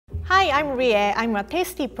Hi, I'm Rie. I'm a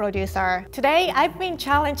tasty producer. Today, I've been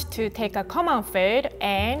challenged to take a common food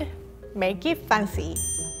and make it fancy.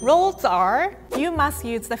 Rules are, you must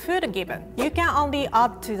use the food given. You can only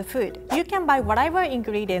add to the food. You can buy whatever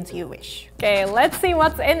ingredients you wish. Okay, let's see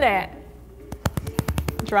what's in it.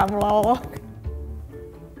 Drum roll.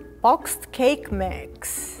 Boxed cake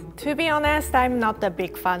mix. To be honest, I'm not a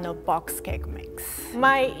big fan of boxed cake mix.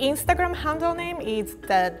 My Instagram handle name is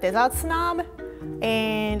the Dessert Snob,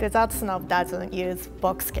 and Dessert Snob doesn't use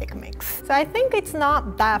boxed cake mix. So I think it's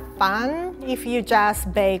not that fun if you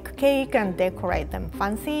just bake cake and decorate them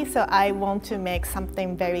fancy, so I want to make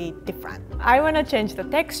something very different. I want to change the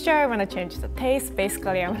texture, I want to change the taste,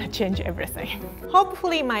 basically I want to change everything.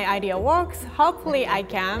 Hopefully my idea works, hopefully I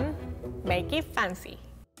can make it fancy.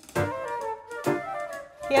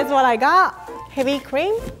 Here's what I got. Heavy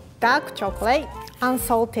cream, dark chocolate,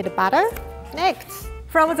 unsalted butter. Next,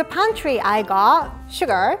 from the pantry I got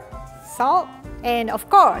sugar, salt, and of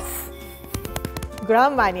course,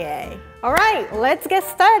 Grand Marnier. All right, let's get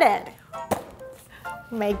started.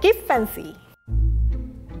 Make it fancy.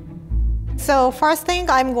 So first thing,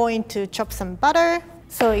 I'm going to chop some butter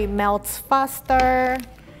so it melts faster.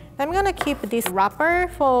 I'm gonna keep this wrapper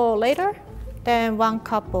for later. Then 1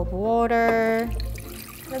 cup of water.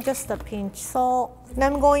 Just a pinch salt. And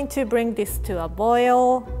I'm going to bring this to a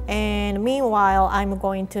boil, and meanwhile I'm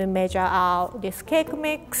going to measure out this cake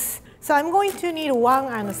mix. So I'm going to need 1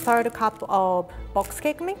 1/3 cup of box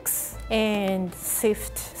cake mix and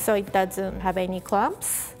sift so it doesn't have any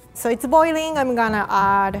clumps. So it's boiling, I'm gonna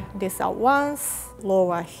add this at once,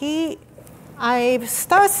 lower heat. I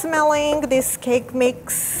start smelling this cake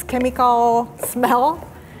mix chemical smell.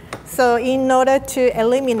 So in order to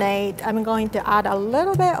eliminate, I'm going to add a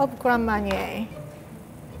little bit of Grand Marnier.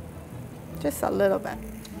 Just a little bit,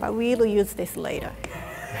 but we'll use this later.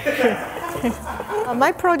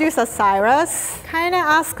 My producer Cyrus kind of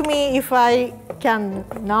asked me if I can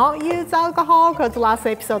not use alcohol, because last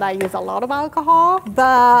episode I used a lot of alcohol,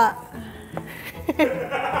 but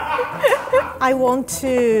I want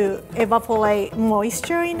to evaporate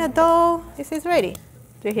moisture in the dough. This is ready.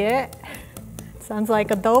 Do you hear it? Sounds like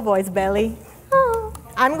a doughboy's belly.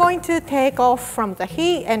 I'm going to take off from the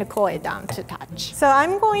heat and cool it down to touch. So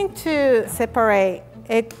I'm going to separate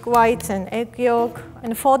egg whites and egg yolk.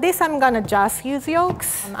 And for this, I'm gonna just use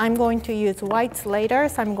yolks. I'm going to use whites later,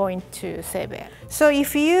 so I'm going to save it. So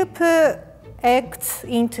if you put eggs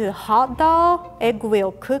into hot dough, egg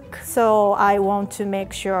will cook. So I want to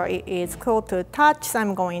make sure it is cool to touch. So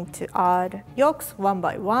I'm going to add yolks 1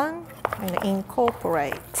 by 1 and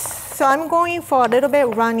incorporate. So I'm going for a little bit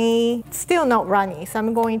runny, still not runny, so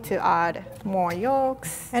I'm going to add more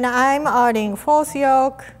yolks. And I'm adding false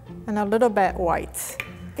yolk and a little bit white.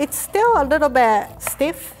 It's still a little bit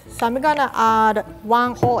stiff, so I'm gonna add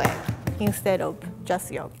 1 whole egg instead of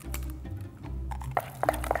just yolk.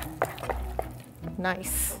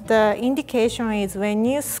 Nice. The indication is when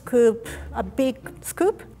you scoop a big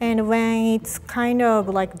scoop and when it's kind of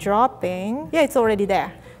like dropping, yeah, it's already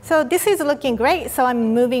there. So this is looking great, so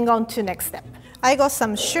I'm moving on to next step. I got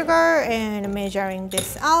some sugar and measuring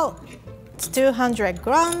this out. It's 200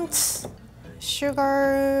 grams.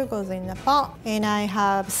 Sugar goes in the pot, and I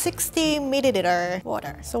have 60 milliliter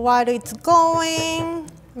water. So while it's going,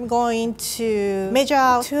 I'm going to measure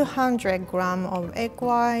out 200 grams of egg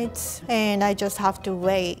whites, and I just have to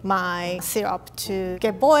wait my syrup to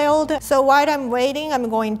get boiled. So while I'm waiting, I'm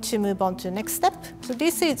going to move on to the next step. So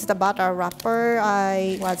this is the butter wrapper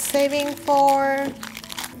I was saving for.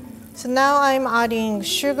 So now I'm adding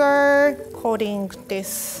sugar, coating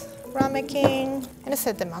this ramekin, and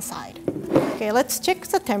set them aside. Okay, let's check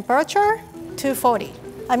the temperature, 240.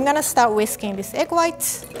 I'm gonna start whisking this egg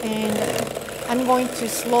whites, and I'm going to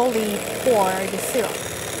slowly pour the syrup.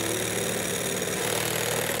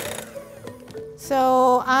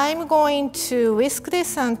 So I'm going to whisk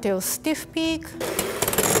this until stiff peak.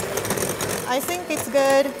 I think it's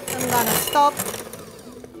good. I'm gonna stop.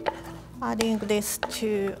 Adding this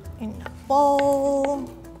to in a bowl.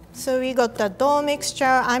 So we got the dough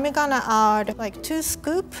mixture. I'm gonna add like 2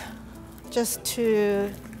 scoops just to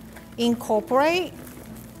incorporate.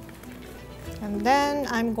 And then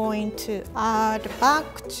I'm going to add back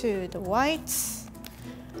to the whites.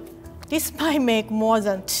 This might make more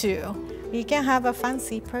than 2. We can have a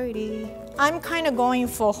fancy party. I'm kind of going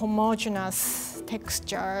for homogeneous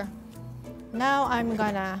texture. Now I'm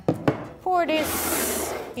gonna pour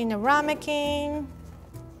this in a ramekin.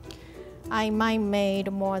 I might made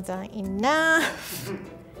more than enough.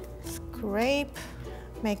 Scrape,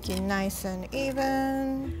 make it nice and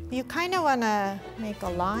even. You kind of wanna make a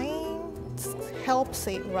line. It helps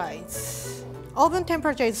it rise. Oven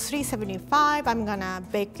temperature is 375. I'm gonna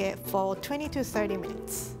bake it for 20 to 30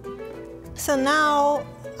 minutes. So now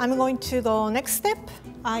I'm going to go next step.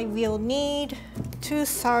 I will need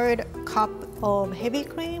 2/3 cup of heavy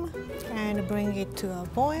cream and bring it to a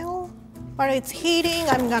boil. While it's heating,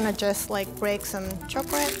 I'm gonna just like break some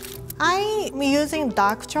chocolate. I'm using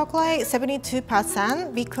dark chocolate,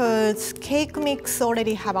 72%, because cake mix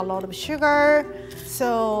already have a lot of sugar,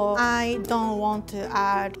 so I don't want to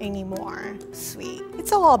add any more sweet.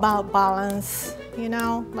 It's all about balance, you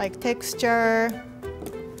know, like texture,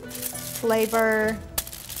 flavor,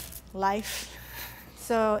 life.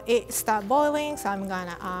 So it starts boiling, so I'm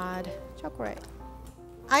gonna add chocolate.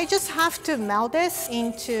 I just have to melt this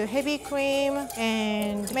into heavy cream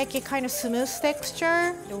and make it kind of smooth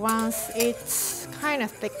texture. Once it's kind of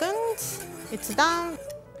thickened, it's done.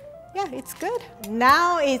 Yeah, it's good.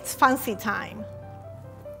 Now it's fancy time.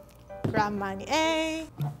 Grand Marnier,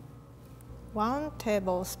 1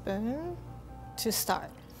 tablespoon to start.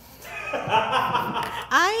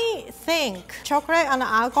 I think chocolate and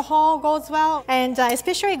alcohol goes well, and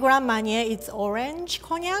especially Grand Marnier, it's orange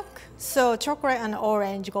cognac. So chocolate and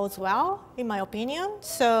orange goes well, in my opinion.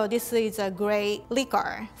 So this is a great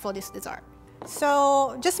liquor for this dessert.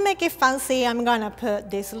 So just make it fancy, I'm gonna put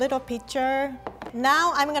this little pitcher.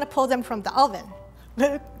 Now I'm gonna pull them from the oven.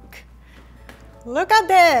 Look at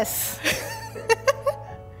this.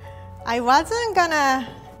 I wasn't gonna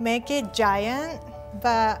make it giant,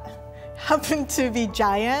 but happened to be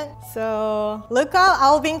giant. So look at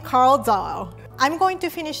Alvin Carlsall. I'm going to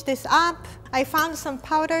finish this up. I found some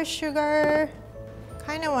powdered sugar.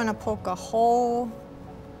 Kind of want to poke a hole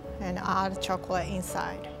and add chocolate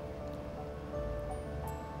inside.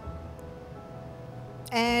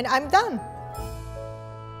 And I'm done.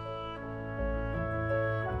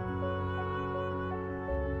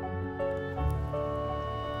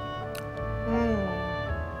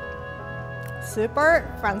 Super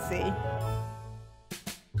fancy.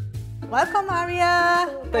 Welcome, Aria.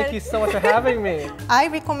 Thank you so much for having me. I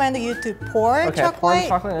recommend you to pour chocolate. Pour the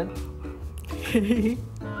chocolate in.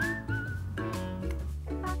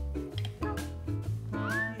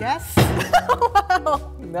 Yes.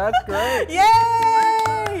 Wow. That's great.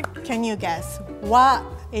 Yay! Can you guess what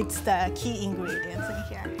is the key ingredients in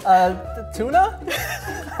here? Tuna?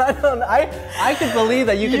 I don't know. I could believe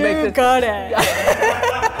that you could make this. You got it.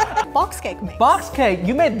 Box cake mix. Box cake.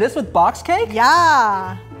 You made this with box cake?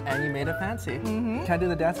 Yeah. And you made it fancy. Can I do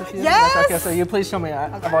the dance with you? Yes! Okay, so you please show me.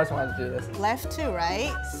 I've always wanted to do this. Left to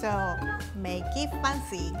right, so make it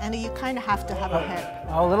fancy. And you kind of have to have a hip.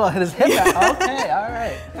 Oh, little his hip. Okay, all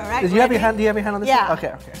right. All right. Do you have your hand on this? Yeah.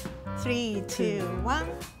 Okay, okay. 3, 2, 1.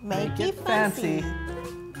 Make it fancy.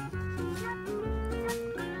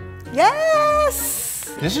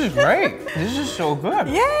 Yes! This is great. This is so good.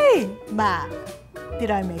 Yay! Matt, did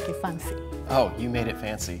I make it fancy? Oh, you made it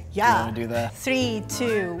fancy. Yeah. You want to do that? 3,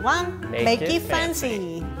 2, 1. Make it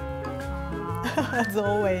fancy. As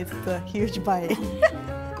always, the huge bite.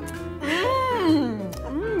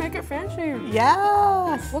 Make it fancy.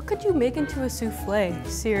 Yes. What could you make into a souffle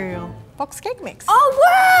cereal? Box cake mix. Oh,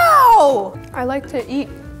 wow! I like to eat.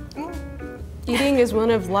 Eating is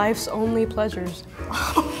one of life's only pleasures.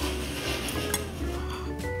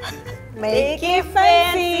 Make it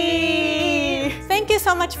fancy! Thank you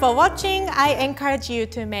so much for watching. I encourage you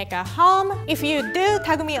to make a home. If you do,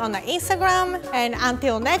 tag me on the Instagram. And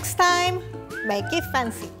until next time, make it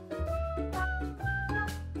fancy.